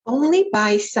only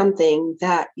buy something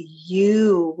that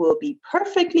you will be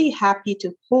perfectly happy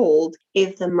to hold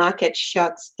if the market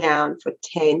shuts down for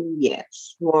 10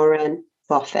 years. Warren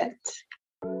Buffett.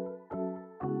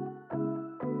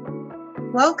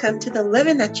 Welcome to the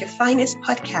Living at Your Finest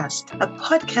podcast, a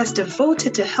podcast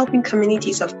devoted to helping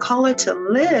communities of color to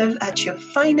live at your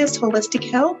finest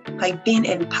holistic health by being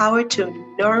empowered to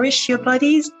nourish your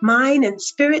bodies, mind, and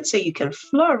spirit so you can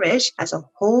flourish as a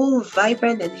whole,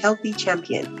 vibrant, and healthy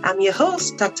champion. I'm your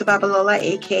host, Dr. Babalola,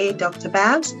 aka Dr.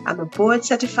 Babs. I'm a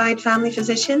board-certified family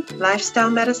physician,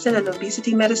 lifestyle medicine and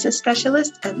obesity medicine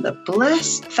specialist, and the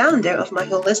blessed founder of my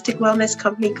holistic wellness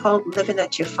company called Living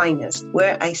at Your Finest,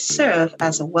 where I serve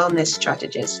as a wellness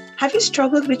strategist. Have you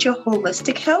struggled with your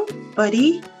holistic health,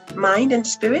 body, mind, and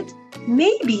spirit?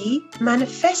 Maybe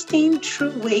manifesting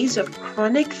through ways of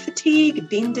chronic fatigue,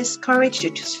 being discouraged, or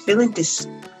just feeling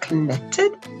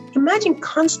disconnected? Imagine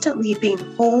constantly being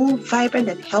whole, vibrant,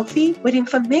 and healthy with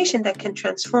information that can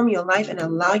transform your life and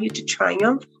allow you to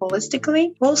triumph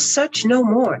holistically. Well, search no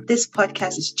more. This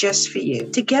podcast is just for you.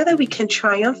 Together, we can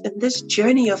triumph in this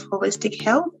journey of holistic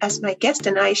health as my guest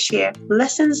and I share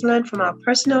lessons learned from our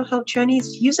personal health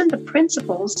journeys using the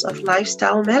principles of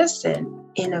lifestyle medicine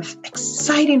in an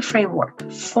exciting framework,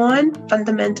 fun,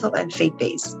 fundamental, and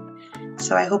faith-based.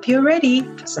 So I hope you're ready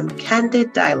for some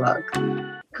candid dialogue.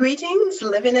 Greetings,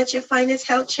 Living at Your Finest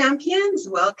health champions.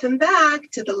 Welcome back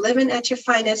to the Living at Your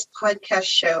Finest podcast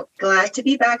show. Glad to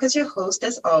be back as your host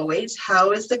as always.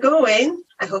 How is it going?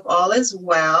 I hope all is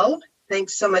well.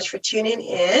 Thanks so much for tuning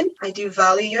in. I do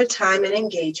value your time and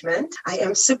engagement. I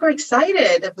am super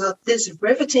excited about this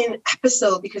riveting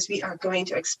episode because we are going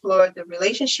to explore the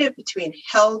relationship between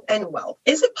health and wealth.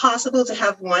 Is it possible to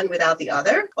have one without the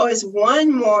other, or is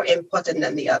one more important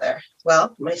than the other?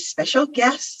 Well, my special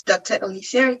guest, Dr.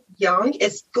 Alicia Young,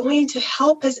 is going to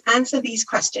help us answer these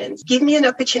questions. Give me an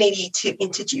opportunity to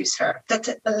introduce her.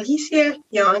 Dr. Alicia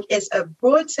Young is a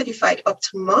board-certified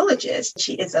ophthalmologist.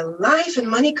 She is a life and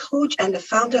money coach and the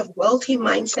founder of Wealthy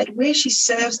Mindset, where she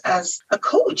serves as a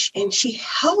coach and she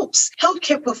helps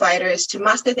healthcare providers to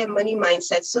master their money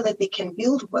mindset so that they can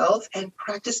build wealth and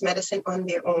practice medicine on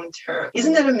their own terms.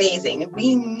 Isn't that amazing?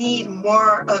 We need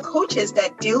more coaches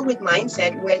that deal with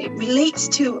mindset where it relates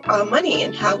to our money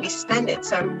and how we spend it.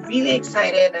 So I'm really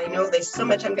excited. I know there's so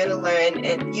much I'm going to learn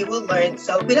and you will learn.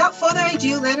 So without further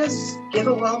ado, let us give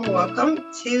a warm welcome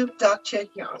to Dr.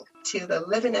 Young to the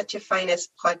Living at Your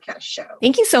Finest podcast show.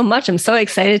 Thank you so much. I'm so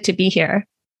excited to be here.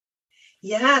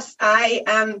 Yes, I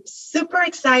am super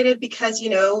excited because,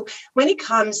 when it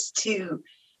comes to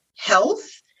health,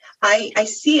 I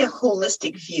see a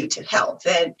holistic view to health,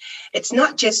 and it's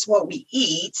not just what we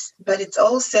eat, but it's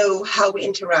also how we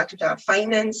interact with our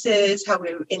finances, how we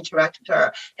interact with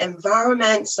our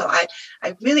environment. So I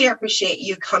really appreciate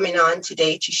you coming on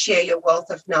today to share your wealth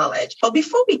of knowledge. But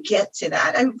before we get to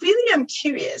that, I really am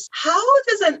curious, how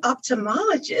does an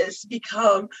ophthalmologist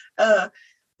become a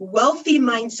wealthy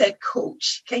mindset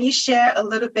coach? Can you share a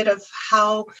little bit of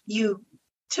how you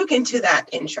took into that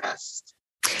interest?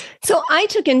 So I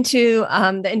took into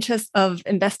the interest of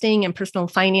investing in personal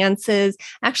finances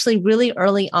actually really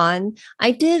early on. I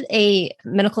did a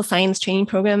medical science training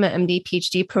program, an MD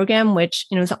PhD program, which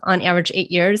is on average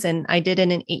 8 years, and I did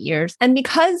it in 8 years. And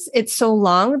because it's so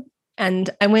long,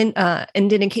 and I went and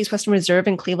did in Case Western Reserve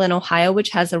in Cleveland, Ohio, which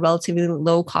has a relatively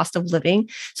low cost of living.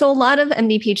 So a lot of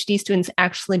MD PhD students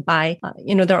actually buy,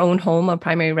 their own home, a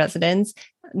primary residence,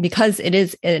 because it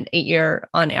is an 8-year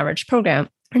on average program.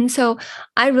 And so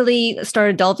I really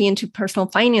started delving into personal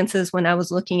finances when I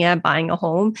was looking at buying a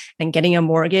home and getting a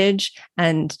mortgage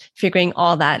and figuring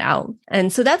all that out.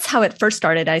 And so that's how it first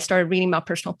started. I started reading about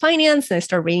personal finance and I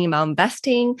started reading about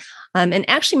investing. And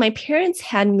actually, my parents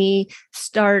had me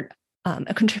start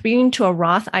contributing to a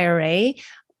Roth IRA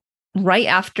right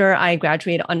after I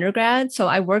graduated undergrad. So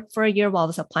I worked for a year while I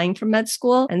was applying for med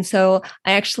school. And so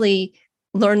I actually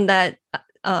learned that,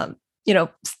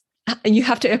 you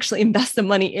have to actually invest the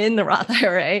money in the Roth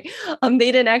IRA. They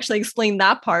didn't actually explain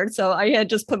that part. So I had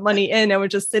just put money in and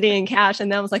was just sitting in cash. And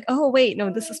then I was like, oh, wait,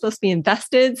 no, this is supposed to be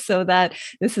invested so that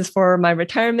this is for my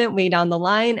retirement way down the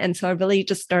line. And so I really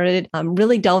just started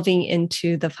really delving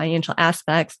into the financial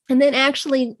aspects. And then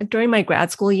actually during my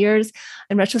grad school years,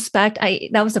 in retrospect,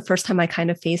 that was the first time I kind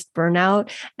of faced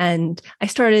burnout. And I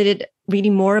started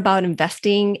reading more about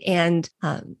investing, and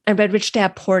I read Rich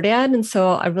Dad, Poor Dad. And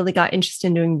so I really got interested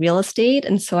in doing real estate.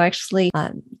 And so I actually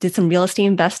did some real estate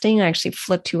investing. I actually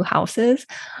flipped 2 houses.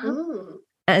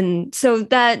 And so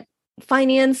that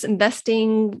finance,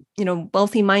 investing,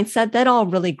 wealthy mindset, that all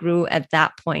really grew at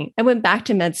that point. I went back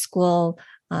to med school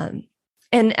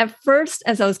And at first,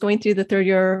 as I was going through the third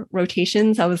year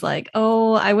rotations, I was like,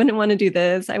 oh, I wouldn't want to do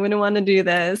this. I wouldn't want to do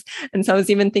this. And so I was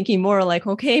even thinking more like,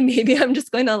 okay, maybe I'm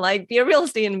just going to like be a real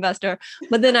estate investor.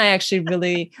 But then I actually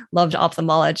really loved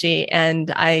ophthalmology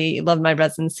and I loved my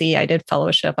residency. I did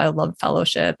fellowship. I loved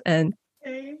fellowship. And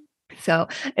so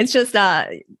it's just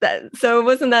so it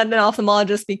wasn't that an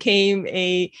ophthalmologist became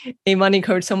a money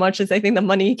coach so much as I think the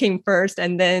money came first.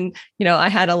 And then, I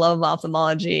had a love of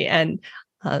ophthalmology and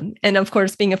of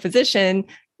course, being a physician,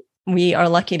 we are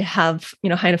lucky to have,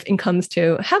 high enough incomes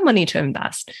to have money to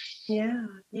invest. Yeah.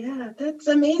 That's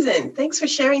amazing. Thanks for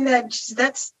sharing that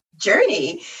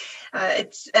journey.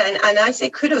 And I say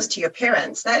kudos to your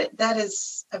parents. That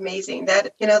is amazing.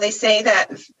 That, they say that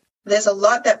there's a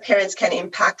lot that parents can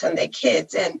impact on their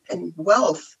kids, and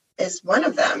wealth is one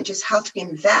of them, just how to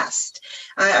invest.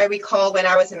 I recall when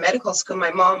I was in medical school, my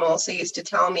mom also used to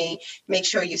tell me, make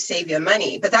sure you save your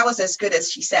money. But that was as good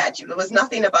as she said. There was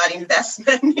nothing about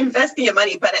investing your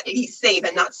money, but at least save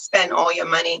and not spend all your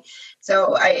money.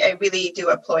 So I really do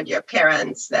applaud your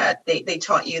parents that they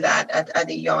taught you that at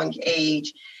a young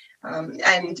age.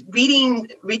 And reading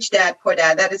Rich Dad, Poor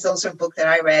Dad, that is also a book that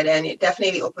I read, and it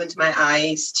definitely opened my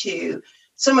eyes to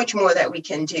so much more that we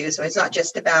can do. So it's not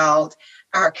just about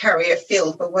our career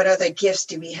field, but what other gifts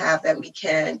do we have that we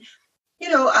can,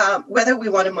 whether we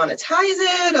want to monetize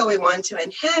it or we want to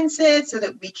enhance it so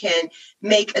that we can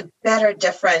make a better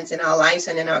difference in our lives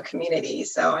and in our community.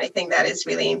 So I think that is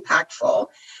really impactful.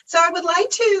 So I would like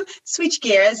to switch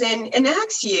gears and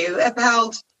ask you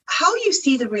about how you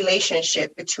see the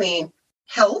relationship between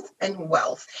health and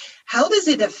wealth. How does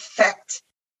it affect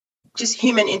just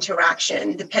human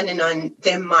interaction depending on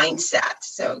their mindset?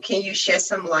 So can you share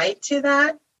some light to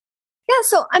that? Yeah.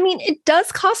 So, it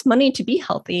does cost money to be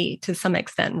healthy to some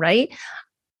extent, right?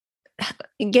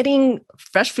 Getting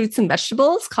fresh fruits and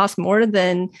vegetables costs more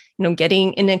than,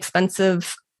 getting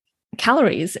inexpensive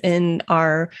calories in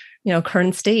our,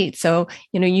 current state. So,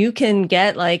 you can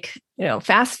get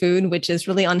fast food, which is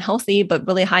really unhealthy, but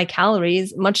really high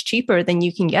calories, much cheaper than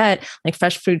you can get like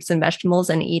fresh fruits and vegetables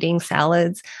and eating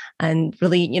salads and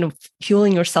really,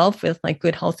 fueling yourself with like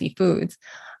good, healthy foods.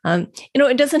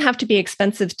 It doesn't have to be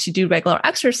expensive to do regular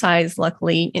exercise.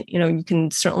 Luckily, you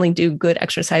can certainly do good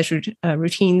exercise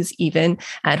routines even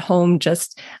at home,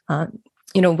 just,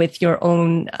 with your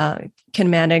own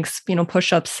kinematics,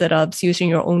 push-ups, sit-ups, using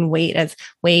your own weight as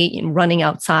weight and running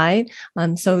outside.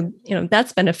 So,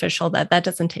 that's beneficial. That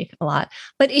doesn't take a lot.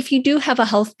 But if you do have a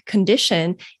health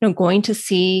condition, going to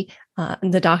see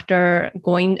the doctor,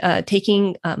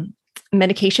 taking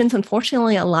medications.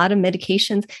 Unfortunately, a lot of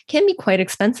medications can be quite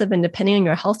expensive, and depending on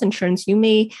your health insurance, you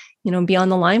may, be on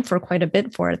the line for quite a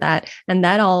bit for that, and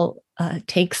that all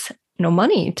takes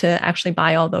money to actually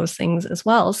buy all those things as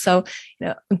well. So,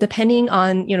 depending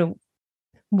on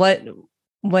what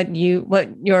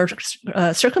your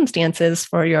circumstances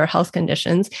for your health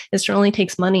conditions, it certainly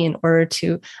takes money in order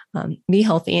to be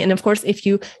healthy. And of course, if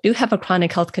you do have a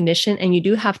chronic health condition and you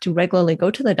do have to regularly go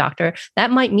to the doctor,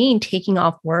 that might mean taking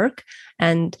off work.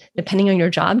 And depending on your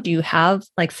job, do you have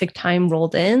like sick time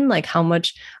rolled in? Like how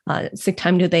much sick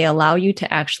time do they allow you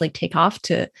to actually take off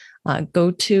to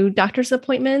go to doctor's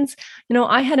appointments?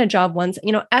 I had a job once,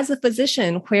 as a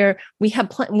physician where we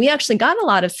actually got a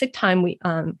lot of sick time.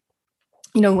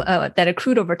 That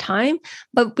accrued over time,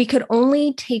 but we could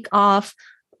only take off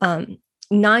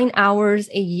 9 hours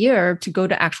a year to go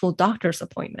to actual doctor's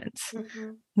appointments,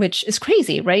 which is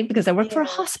crazy, right? Because I work for a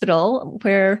hospital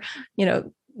where,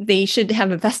 they should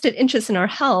have a vested interest in our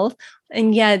health,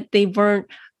 and yet they weren't.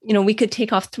 We could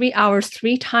take off 3 hours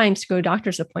 3 times to go to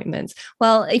doctor's appointments.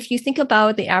 Well, if you think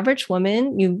about the average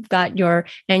woman, you've got your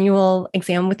annual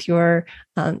exam with your,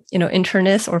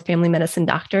 internist or family medicine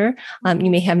doctor. You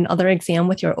may have another exam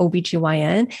with your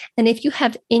OBGYN. And if you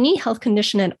have any health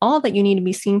condition at all that you need to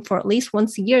be seen for at least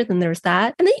once a year, then there's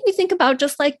that. And then you think about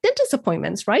just like dentist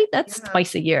appointments, right? That's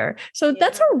twice a year. So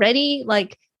that's already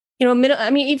like,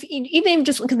 if even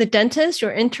just look at the dentist,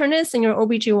 your internist, and your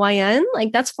OBGYN,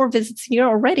 like that's 4 visits a year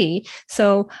already.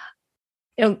 So,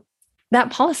 that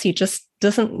policy just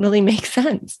doesn't really make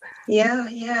sense. Yeah.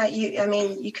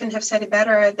 You couldn't have said it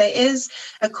better. There is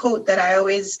a quote that I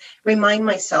always remind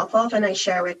myself of, and I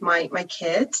share with my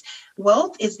kids.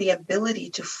 Wealth is the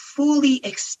ability to fully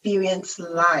experience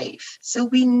life. So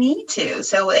we need to.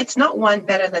 So it's not one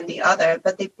better than the other,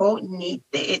 but they both need.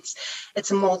 It's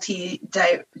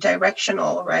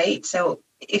multi-directional, right? So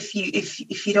if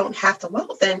you don't have the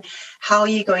wealth, then how are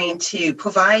you going to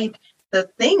provide the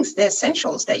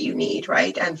essentials that you need,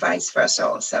 right? And vice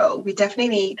versa. So we definitely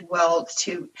need wealth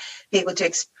to be able to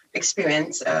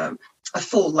experience a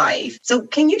full life. So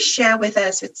can you share with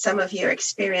us with some of your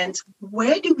experience,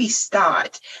 where do we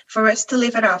start for us to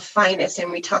live at our finest?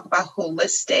 And we talk about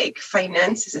holistic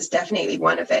finances is definitely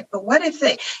one of it. But what if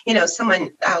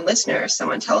someone, our listener,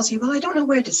 someone tells you, well, I don't know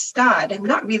where to start. I'm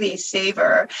not really a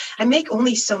saver. I make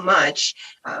only so much.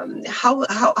 How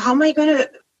am I going to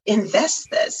invest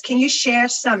this? Can you share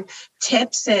some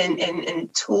tips and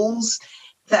tools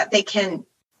that they can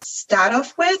start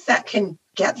off with that can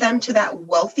get them to that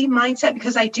wealthy mindset?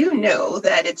 Because I do know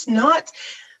that it's not,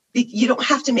 you don't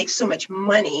have to make so much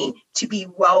money to be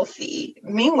wealthy.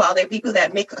 Meanwhile, there are people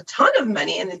that make a ton of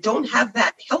money and don't have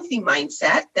that healthy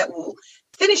mindset that will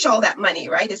finish all that money,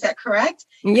 right? Is that correct?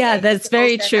 Yeah, that's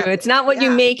very true. It's not what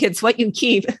you make, it's what you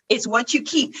keep. It's what you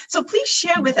keep. So please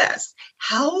share with us,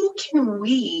 how can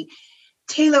we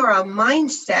tailor our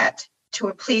mindset to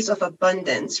a place of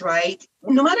abundance, right?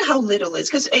 No matter how little it is,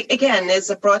 because again, there's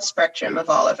a broad spectrum of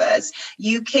all of us.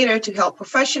 You cater to health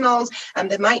professionals.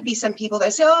 There might be some people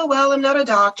that say, oh, well, I'm not a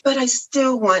doctor, but I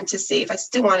still want to save. I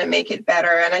still want to make it better.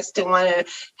 And I still want to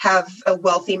have a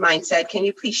wealthy mindset. Can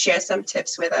you please share some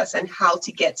tips with us on how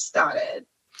to get started?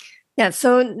 Yeah.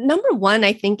 So number one,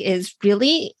 I think, is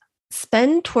really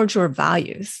spend towards your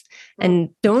values and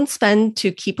don't spend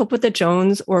to keep up with the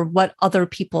Jones or what other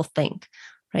people think.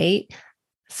 Right.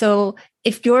 So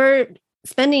if you're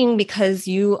spending because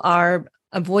you are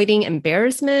avoiding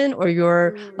embarrassment or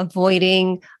you're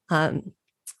avoiding,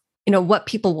 what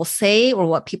people will say or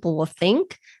what people will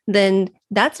think, then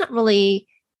that's not really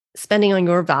spending on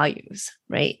your values.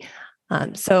 Right.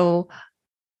 So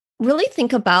really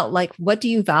think about, like, what do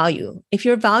you value? If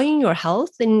you're valuing your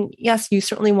health, then yes, you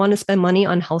certainly want to spend money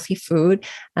on healthy food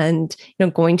and,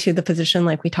 going to the physician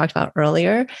like we talked about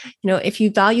earlier. If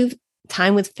you value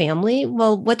time with family,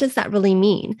 well, what does that really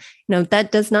mean?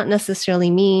 That does not necessarily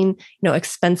mean,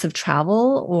 expensive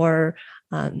travel or,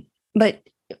 but,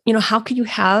 how could you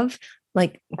have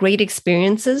like great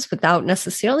experiences without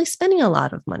necessarily spending a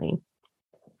lot of money,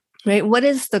 right? What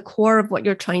is the core of what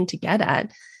you're trying to get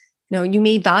at? You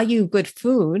may value good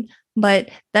food, but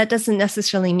that doesn't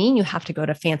necessarily mean you have to go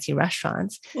to fancy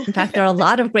restaurants. In fact, there are a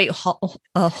lot of great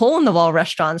hole-in-the-wall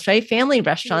restaurants, right? Family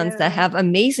restaurants that have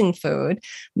amazing food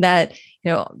that,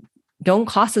 don't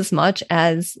cost as much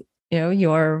as,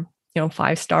 your,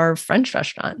 5-star French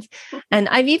restaurants. And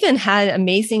I've even had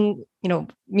amazing,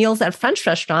 meals at French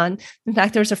restaurant. In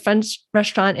fact, there's a French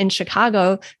restaurant in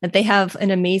Chicago that they have an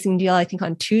amazing deal, I think,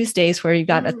 on Tuesdays where you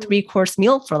got a 3-course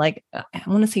meal for like, I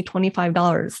want to say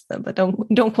 $25, but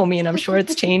don't quote me. And I'm sure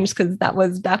it's changed because that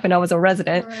was back when I was a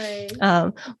resident.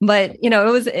 Right. But,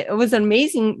 it was an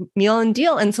amazing meal and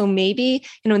deal. And so maybe,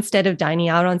 instead of dining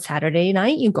out on Saturday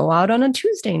night, you go out on a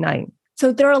Tuesday night.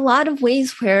 So there are a lot of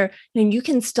ways where you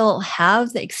can still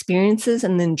have the experiences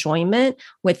and the enjoyment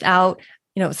without,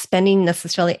 spending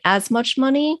necessarily as much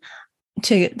money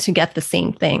to get the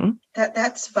same thing.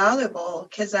 That's valuable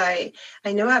because I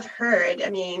know I've heard,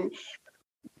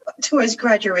 towards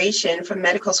graduation from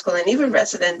medical school and even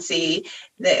residency,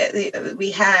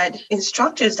 we had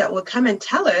instructors that would come and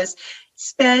tell us,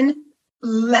 spend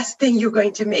less than you're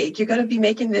going to make. You're going to be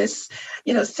making this,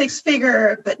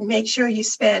 6-figure, but make sure you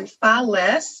spend far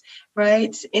less,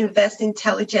 right? Invest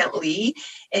intelligently.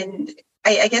 And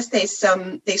I guess there's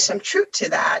some truth to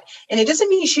that. And it doesn't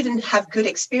mean you shouldn't have good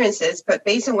experiences, but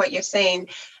based on what you're saying,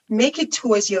 make it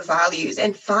towards your values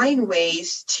and find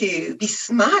ways to be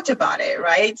smart about it,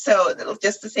 right? So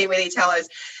just the same way they tell us,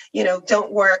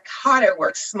 don't work harder,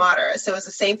 work smarter. So it's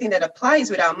the same thing that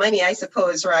applies with our money, I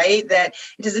suppose, right? That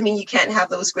it doesn't mean you can't have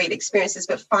those great experiences,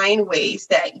 but find ways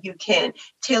that you can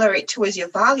tailor it towards your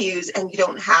values and you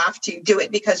don't have to do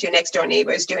it because your next door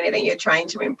neighbor is doing it and you're trying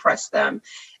to impress them.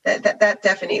 That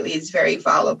definitely is very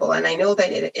valuable. And I know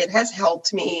that it has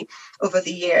helped me over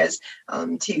the years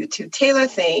to tailor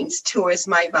things towards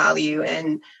my value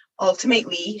and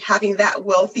ultimately having that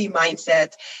wealthy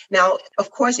mindset. Now,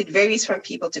 of course, it varies from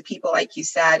people to people, like you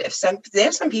said.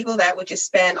 There's some people that would just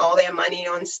spend all their money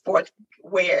on sport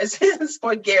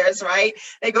gears, right?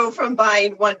 They go from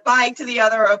buying one bike to the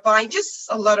other or buying just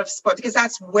a lot of sport because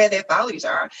that's where their values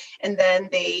are. And then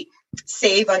they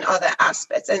save on other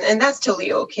aspects. And that's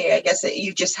totally okay. I guess that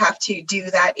you just have to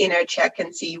do that inner check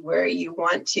and see where you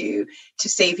want to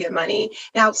save your money.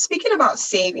 Now, speaking about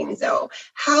savings, though,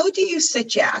 how do you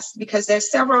suggest, because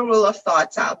there's several rule of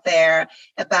thoughts out there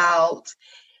about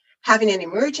having an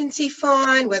emergency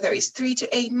fund, whether it's 3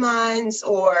 to 8 months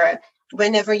or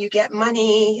whenever you get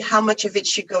money, how much of it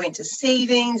should go into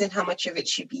savings and how much of it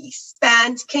should be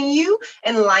spent. Can you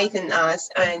enlighten us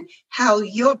on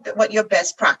what your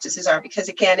best practices are? Because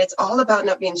again, it's all about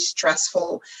not being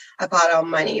stressful about our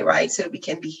money, right? So we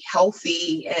can be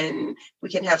healthy and we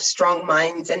can have strong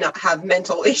minds and not have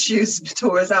mental issues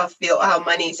towards our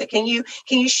money. So can you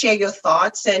share your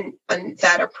thoughts on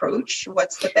that approach?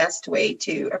 What's the best way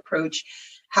to approach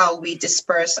how we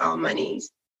disperse our monies?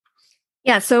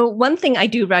 Yeah. So one thing I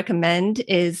do recommend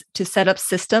is to set up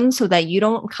systems so that you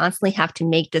don't constantly have to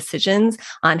make decisions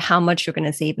on how much you're going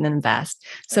to save and invest.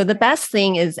 So the best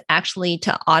thing is actually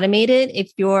to automate it.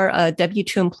 If you're a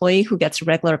W-2 employee who gets a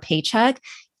regular paycheck,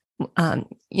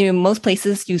 most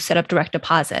places you set up direct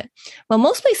deposit. Well,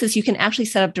 most places you can actually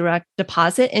set up direct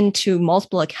deposit into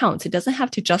multiple accounts. It doesn't have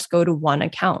to just go to one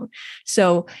account.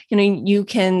 So, you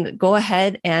can go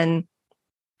ahead and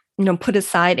put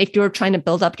aside, if you're trying to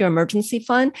build up your emergency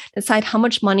fund, decide how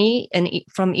much money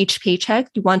from each paycheck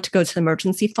you want to go to the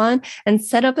emergency fund and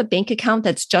set up a bank account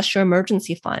that's just your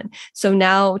emergency fund. So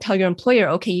now tell your employer,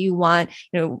 okay, you want,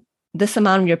 this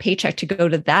amount of your paycheck to go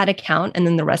to that account and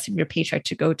then the rest of your paycheck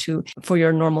to go to for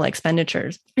your normal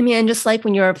expenditures. And just like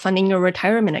when you're funding your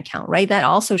retirement account, right? That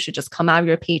also should just come out of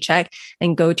your paycheck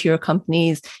and go to your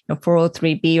company's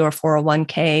 403B or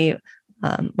 401k,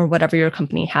 or whatever your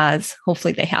company has.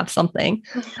 Hopefully they have something.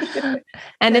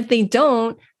 And if they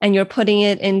don't, and you're putting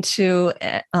it into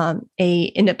a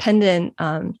independent,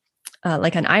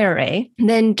 like an IRA,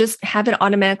 then just have it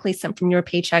automatically sent from your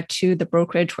paycheck to the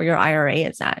brokerage where your IRA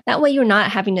is at. That way you're not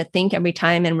having to think every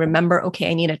time and remember, okay,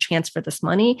 I need to transfer this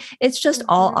money. It's just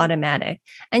all automatic.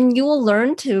 And you will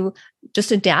learn to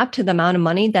just adapt to the amount of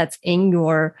money that's in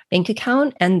your bank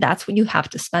account. And that's what you have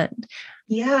to spend.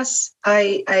 Yes,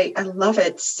 I love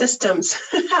it. Systems.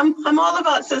 I'm all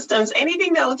about systems.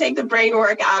 Anything that will take the brain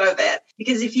work out of it.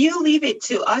 Because if you leave it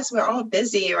to us, we're all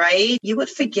busy, right? You would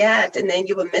forget and then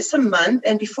you would miss a month.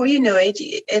 And before you know it,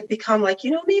 it become like,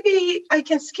 maybe I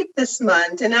can skip this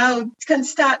month and I can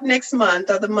start next month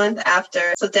or the month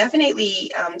after. So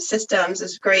definitely systems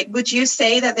is great. Would you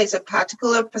say that there's a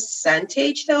particular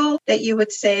percentage though that you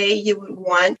would say you would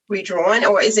want withdrawn?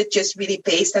 Or is it just really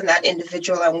based on that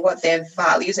individual and what their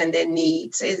values and their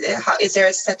needs? Is there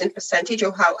a certain percentage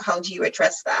or how do you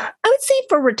address that? I would say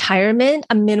for retirement,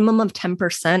 a minimum of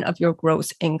 10% of your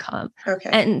gross income. Okay.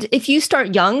 And if you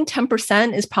start young,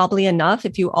 10% is probably enough.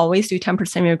 If you always do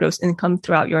 10% of your gross income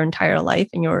throughout your entire life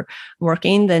and you're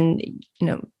working, then,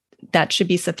 that should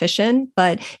be sufficient.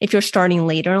 But if you're starting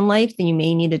later in life, then you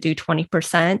may need to do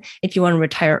 20%. If you want to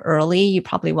retire early, you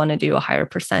probably want to do a higher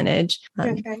percentage.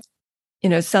 Okay.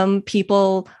 Some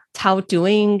people tout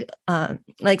doing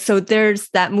so there's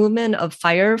that movement of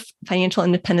FIRE, financial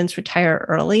independence, retire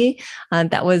early,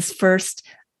 that was first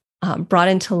brought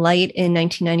into light in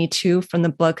 1992 from the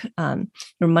book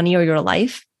Your Money or Your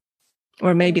Life,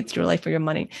 or maybe it's Your Life or Your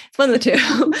Money. It's one of the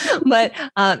two. But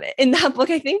in that book,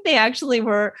 I think they actually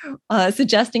were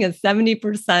suggesting a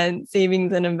 70%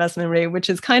 savings and investment rate, which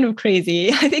is kind of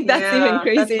crazy. I think that's even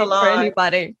crazy for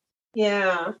anybody.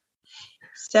 Yeah.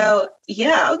 So,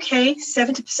 okay,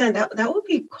 70%, that would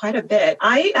be quite a bit.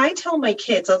 I tell my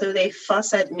kids, although they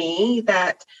fuss at me,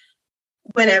 that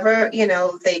whenever,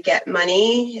 they get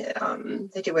money,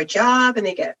 they do a job and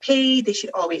they get paid, they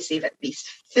should always save at least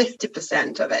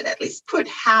 50% of it, at least put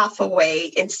half away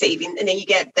in saving. And then you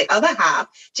get the other half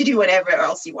to do whatever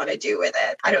else you want to do with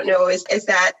it. I don't know, does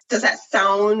that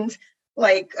sound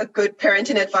like a good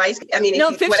parenting advice? I mean,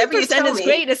 50% is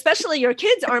great, especially your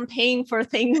kids aren't paying for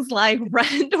things like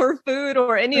rent or food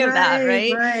or any of that,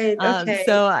 right? Right. Okay.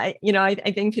 So I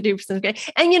think 50% is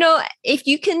great. And, if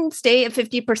you can stay at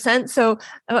 50%, so,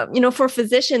 for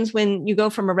physicians, when you go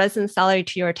from a resident salary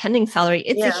to your attending salary,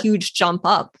 it's a huge jump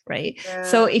up, right? Yeah.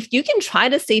 So if you can try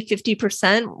to save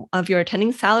 50% of your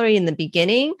attending salary in the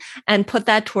beginning and put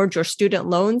that towards your student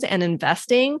loans and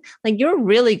investing, like you're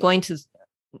really going to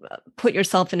put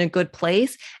yourself in a good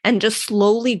place and just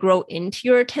slowly grow into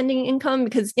your attending income,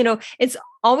 because, it's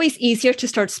always easier to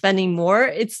start spending more.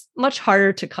 It's much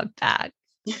harder to cut back.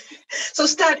 So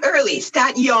start early,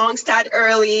 start young, start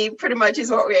early, pretty much is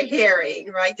what we're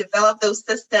hearing, right? Develop those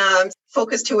systems,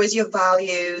 focus towards your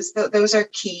values. Those are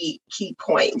key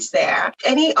points there.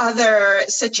 Any other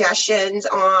suggestions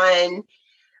on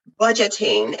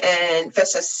budgeting and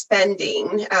versus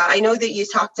spending? I know that you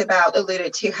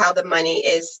alluded to how the money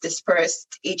is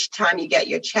dispersed each time you get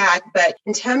your check, but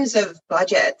in terms of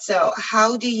budget, so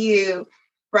how do you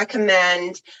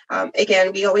recommend,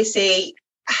 again, we always say,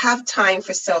 have time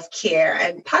for self-care,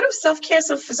 and part of self-care,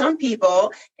 so for some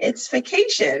people, it's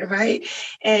vacation, right?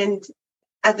 And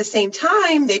at the same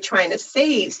time, they're trying to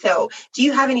save. So do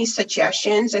you have any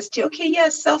suggestions as to, okay,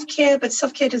 yes, self-care, but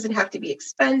self-care doesn't have to be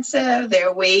expensive. There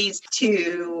are ways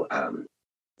to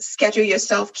schedule your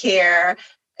self-care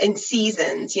in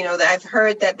seasons. That I've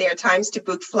heard that there are times to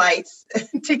book flights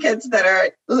tickets that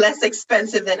are less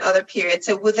expensive than other periods.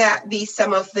 So would that be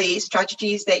some of the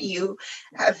strategies that you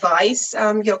advise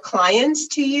your clients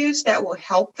to use that will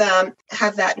help them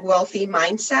have that wealthy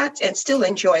mindset and still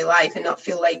enjoy life and not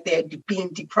feel like they're being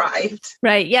deprived?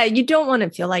 Right. Yeah. You don't want to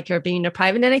feel like you're being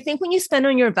deprived. And I think when you spend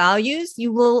on your values,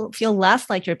 you will feel less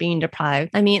like you're being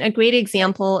deprived. I mean, a great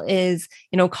example is,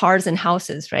 cars and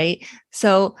houses, right?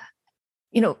 So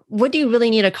what do you really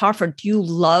need a car for? Do you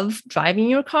love driving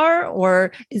your car,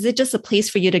 or is it just a place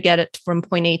for you to get it from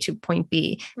point A to point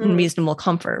B in reasonable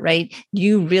comfort, right? Do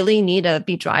you really need to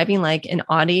be driving like an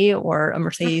Audi or a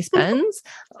Mercedes Benz?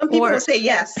 Some people will say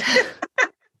yes.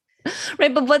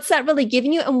 Right. But what's that really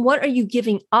giving you? And what are you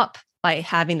giving up by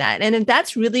having that? And if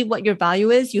that's really what your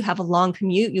value is, you have a long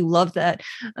commute, you love that,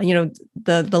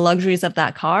 the luxuries of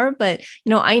that car. But,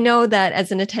 I know that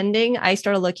as an attending, I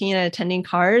started looking at attending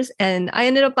cars and I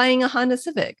ended up buying a Honda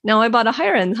Civic. Now I bought a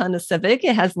higher end Honda Civic.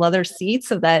 It has leather seats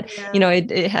so that,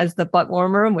 it has the butt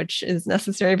warmer, which is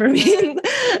necessary for me.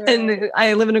 And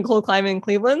I live in a cold climate in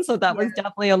Cleveland. So that was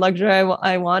definitely a luxury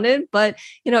I wanted, but,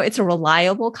 it's a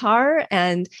reliable car.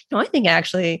 And, I think it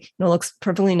actually, looks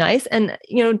perfectly nice. And,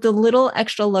 the little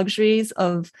extra luxuries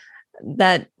of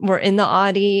that were in the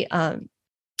Audi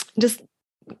just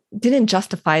didn't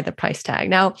justify the price tag.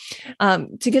 Now,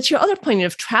 to get to your other point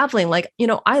of traveling, like,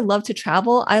 I love to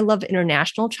travel. I love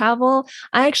international travel.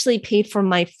 I actually paid for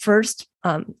my first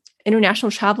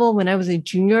international travel when I was a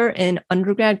junior in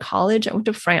undergrad college. I went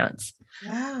to France.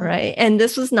 Wow. Right. And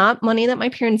this was not money that my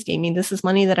parents gave me. This is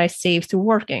money that I saved through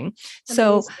working. Amazing.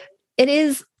 So it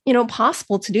is,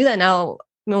 possible to do that. Now,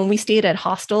 when we stayed at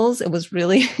hostels, it was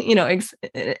really,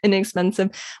 inexpensive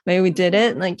way we did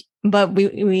it. But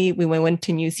we went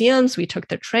to museums, we took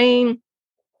the train,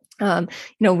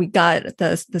 we got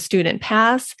the student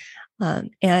pass,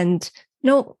 and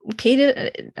paid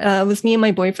it. It was me and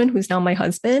my boyfriend, who's now my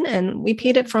husband, and we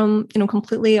paid it from,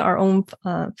 completely our own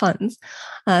funds.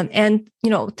 And,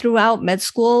 throughout med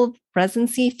school,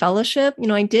 residency, fellowship,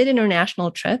 I did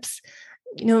international trips.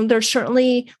 There's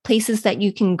certainly places that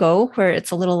you can go where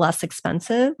it's a little less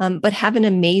expensive, but have an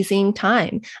amazing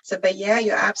time. But yeah,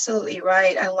 you're absolutely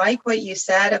right. I like what you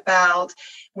said about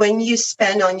when you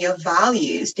spend on your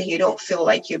values, that you don't feel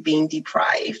like you're being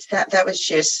deprived. That was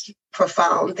just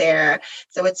profound there.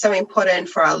 So it's so important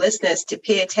for our listeners to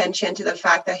pay attention to the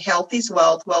fact that health is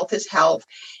wealth, wealth is health.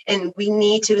 And we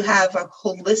need to have a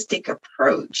holistic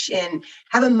approach and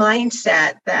have a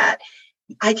mindset that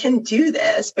I can do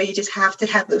this, but you just have to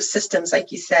have those systems,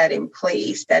 like you said, in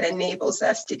place that enables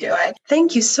us to do it.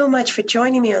 Thank you so much for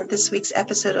joining me on this week's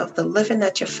episode of the Living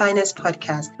at Your Finest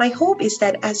podcast. My hope is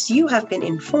that as you have been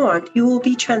informed, you will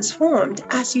be transformed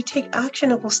as you take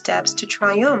actionable steps to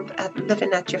triumph at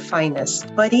living at your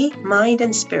finest, body, mind,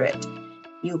 and spirit.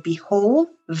 You'll be whole,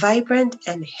 vibrant,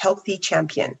 and healthy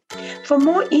champion. For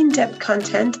more in-depth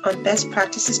content on best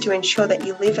practices to ensure that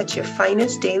you live at your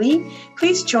finest daily,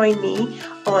 please join me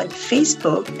on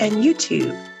Facebook and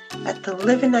YouTube at the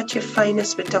Living at Your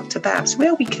Finest with Dr. Babs,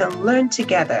 where we can learn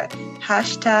together.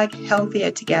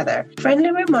 #healthier together.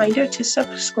 Friendly reminder to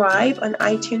subscribe on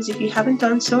iTunes if you haven't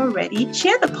done so already.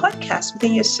 Share the podcast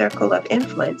within your circle of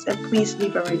influence and please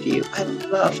leave a review. I'd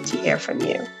love to hear from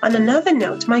you. On another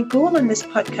note, my goal on this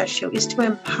podcast show is to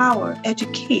empower,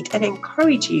 educate, and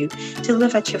encourage you to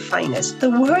live at your finest.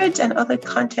 The words and other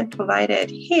content provided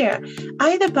here,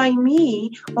 either by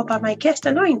me or by my guest,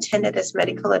 are not intended as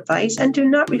medical advice and do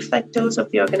not reflect those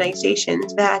of the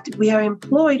organizations that we are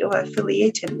employed or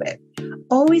affiliated with.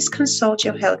 Always consult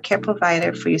your healthcare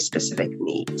provider for your specific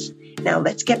needs. Now,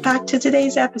 let's get back to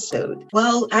today's episode.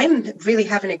 Well, I'm really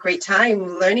having a great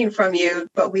time learning from you,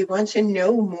 but we want to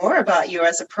know more about you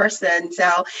as a person.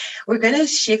 So we're going to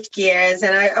shift gears,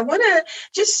 and I want to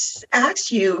just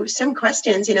ask you some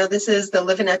questions. This is the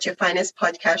Living at Your Finest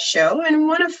podcast show, and we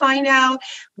want to find out,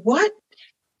 what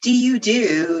do you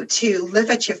do to live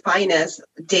at your finest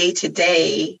day to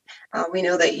day? We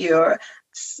know that you're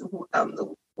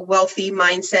wealthy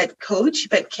mindset coach,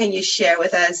 but can you share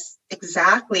with us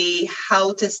exactly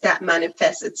how does that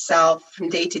manifest itself from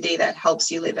day to day that helps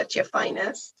you live at your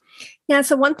finest? Yeah.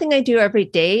 So one thing I do every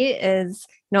day is,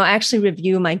 I actually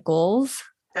review my goals.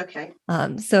 Okay.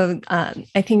 So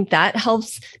I think that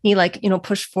helps me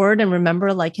push forward and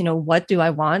remember, what do I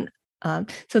want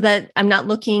so that I'm not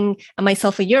looking at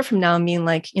myself a year from now and being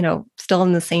like, still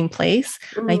in the same place.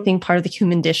 I think part of the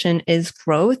human condition is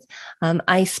growth.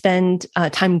 I spend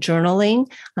time journaling.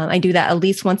 I do that at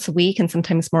least once a week and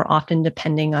sometimes more often,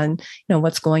 depending on,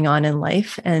 what's going on in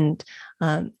life. And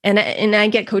I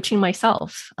get coaching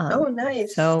myself.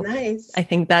 Nice. So nice. I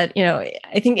think that,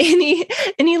 I think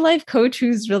any life coach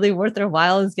who's really worth their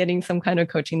while is getting some kind of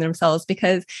coaching themselves,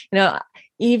 because,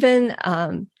 even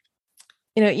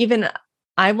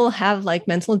I will have like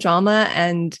mental drama,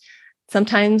 and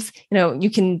sometimes, I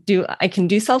can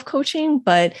do self-coaching,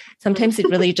 but sometimes it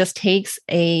really just takes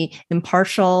a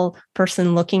impartial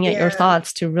person looking at your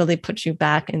thoughts to really put you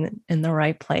back in the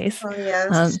right place. Oh,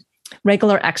 yes.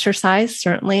 Regular exercise,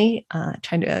 certainly,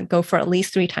 trying to go for at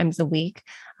least 3 times a week.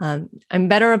 I'm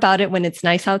better about it when it's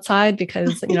nice outside,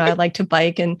 because, I like to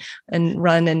bike and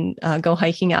run and go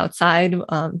hiking outside.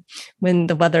 When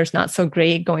the weather's not so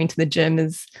great, going to the gym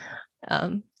is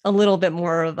a little bit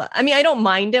more of I don't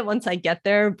mind it once I get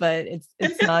there, but it's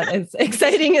not as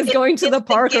exciting as going to the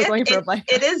park or going for a bike.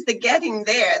 It is the getting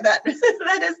there that is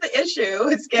the issue.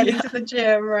 It's getting to the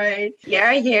gym, right? Yeah,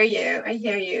 I hear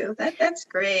you. That's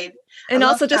great. And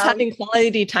also just having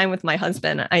quality time with my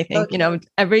husband. I think,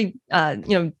 every,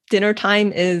 dinner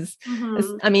time is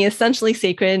essentially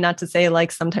sacred. Not to say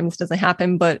like sometimes it doesn't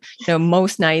happen, but,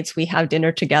 most nights we have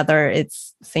dinner together.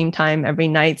 It's same time every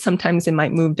night. Sometimes it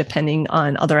might move depending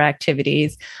on other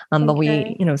activities. But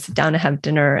we, sit down and have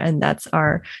dinner, and that's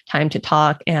our time to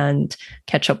talk and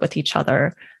catch up with each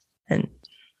other. And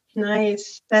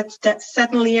nice. That's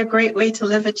certainly a great way to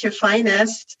live at your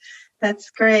finest. That's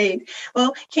great.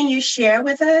 Well, can you share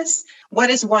with us what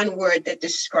is one word that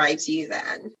describes you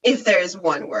then, if there is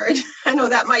one word? I know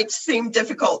that might seem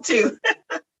difficult too.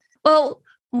 Well,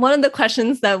 one of the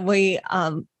questions that we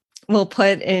will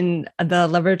put in the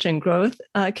Leverage and Growth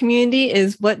community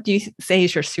is, what do you say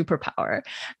is your superpower?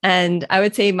 And I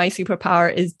would say my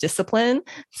superpower is discipline.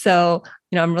 So,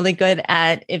 I'm really good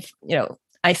at, if,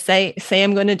 I say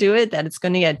I'm going to do it, that it's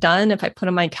going to get done. If I put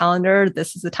on my calendar,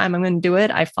 this is the time I'm going to do it,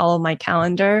 I follow my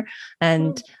calendar.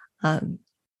 And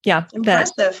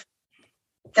impressive.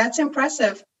 That's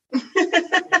impressive.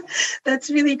 That's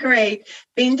really great.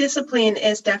 Being disciplined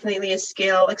is definitely a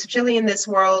skill, especially in this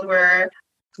world where,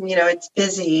 it's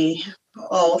busy.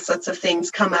 All sorts of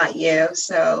things come at you.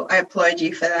 So I applaud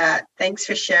you for that. Thanks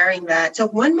for sharing that. So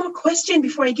one more question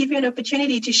before I give you an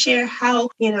opportunity to share how,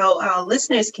 our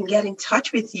listeners can get in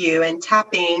touch with you and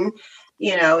tapping,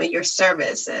 your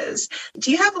services.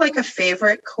 Do you have like a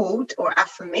favorite quote or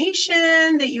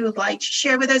affirmation that you would like to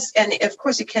share with us? And of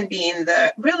course, it can be in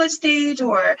the real estate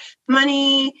or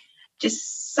money,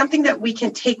 just something that we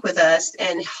can take with us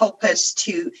and help us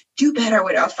to do better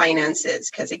with our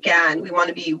finances. Because again, we want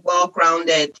to be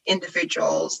well-grounded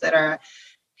individuals that are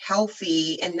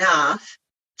healthy enough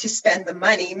to spend the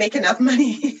money, make enough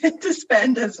money to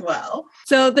spend as well.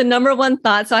 So the number one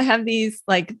thought, so I have these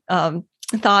like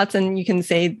thoughts, and you can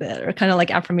say that are kind of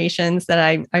like affirmations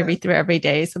that I read through every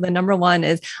day. So the number one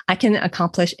is, I can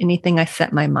accomplish anything I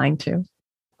set my mind to.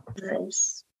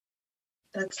 Nice.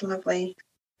 That's lovely.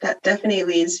 That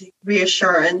definitely is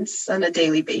reassurance on a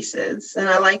daily basis. And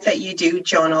I like that you do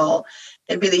journal.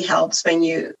 It really helps when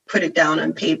you put it down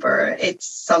on paper. It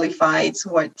solidifies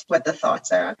what the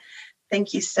thoughts are.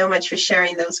 Thank you so much for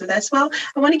sharing those with us. Well,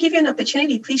 I want to give you an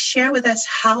opportunity. Please share with us,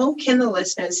 how can the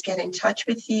listeners get in touch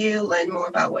with you, learn more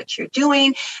about what you're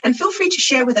doing, and feel free to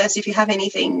share with us if you have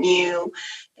anything new,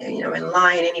 in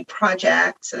line, any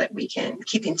projects, so that we can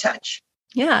keep in touch.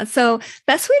 Yeah. So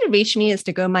best way to reach me is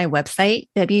to go to my website,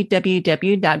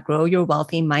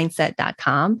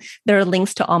 www.growyourwealthymindset.com. There are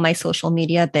links to all my social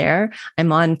media there.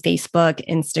 I'm on Facebook,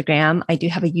 Instagram. I do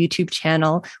have a YouTube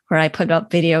channel where I put up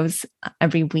videos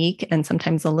every week and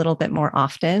sometimes a little bit more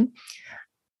often.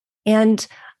 And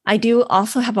I do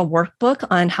also have a workbook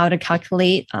on how to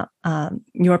calculate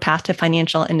your path to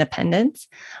financial independence.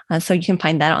 So you can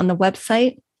find that on the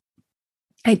website.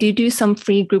 I do some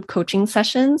free group coaching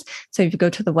sessions. So if you go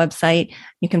to the website,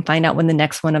 you can find out when the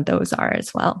next one of those are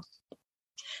as well.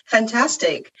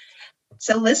 Fantastic.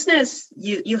 So listeners,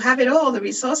 you have it all. The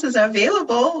resources are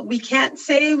available. We can't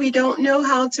say we don't know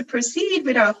how to proceed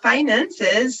with our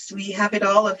finances. We have it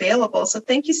all available. So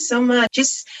thank you so much.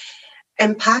 Just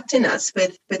impacting us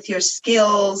with your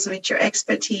skills, with your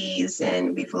expertise.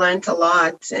 And we've learned a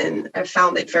lot, and I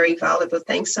found it very valuable.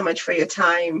 Thanks so much for your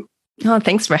time. Oh,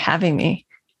 thanks for having me.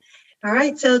 All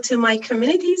right. So to my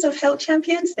communities of health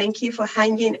champions, thank you for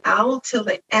hanging out till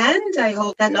the end. I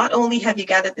hope that not only have you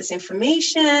gathered this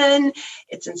information,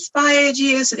 it's inspired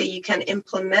you so that you can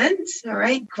implement. All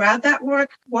right. Grab that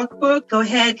workbook. Go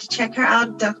ahead, check her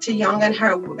out, Dr. Young, and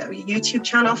her YouTube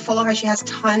channel. Follow her. She has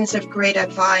tons of great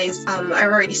advice. I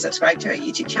already subscribed to her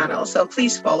YouTube channel, so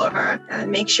please follow her.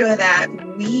 And make sure that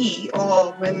we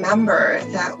all remember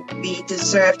that we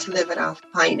deserve to live at our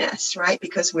finest, right?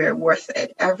 Because we're worth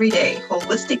it every day.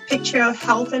 Holistic picture of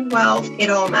health and wealth, it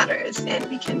all matters, and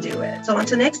we can do it. So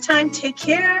until next time, take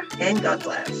care and God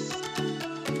bless.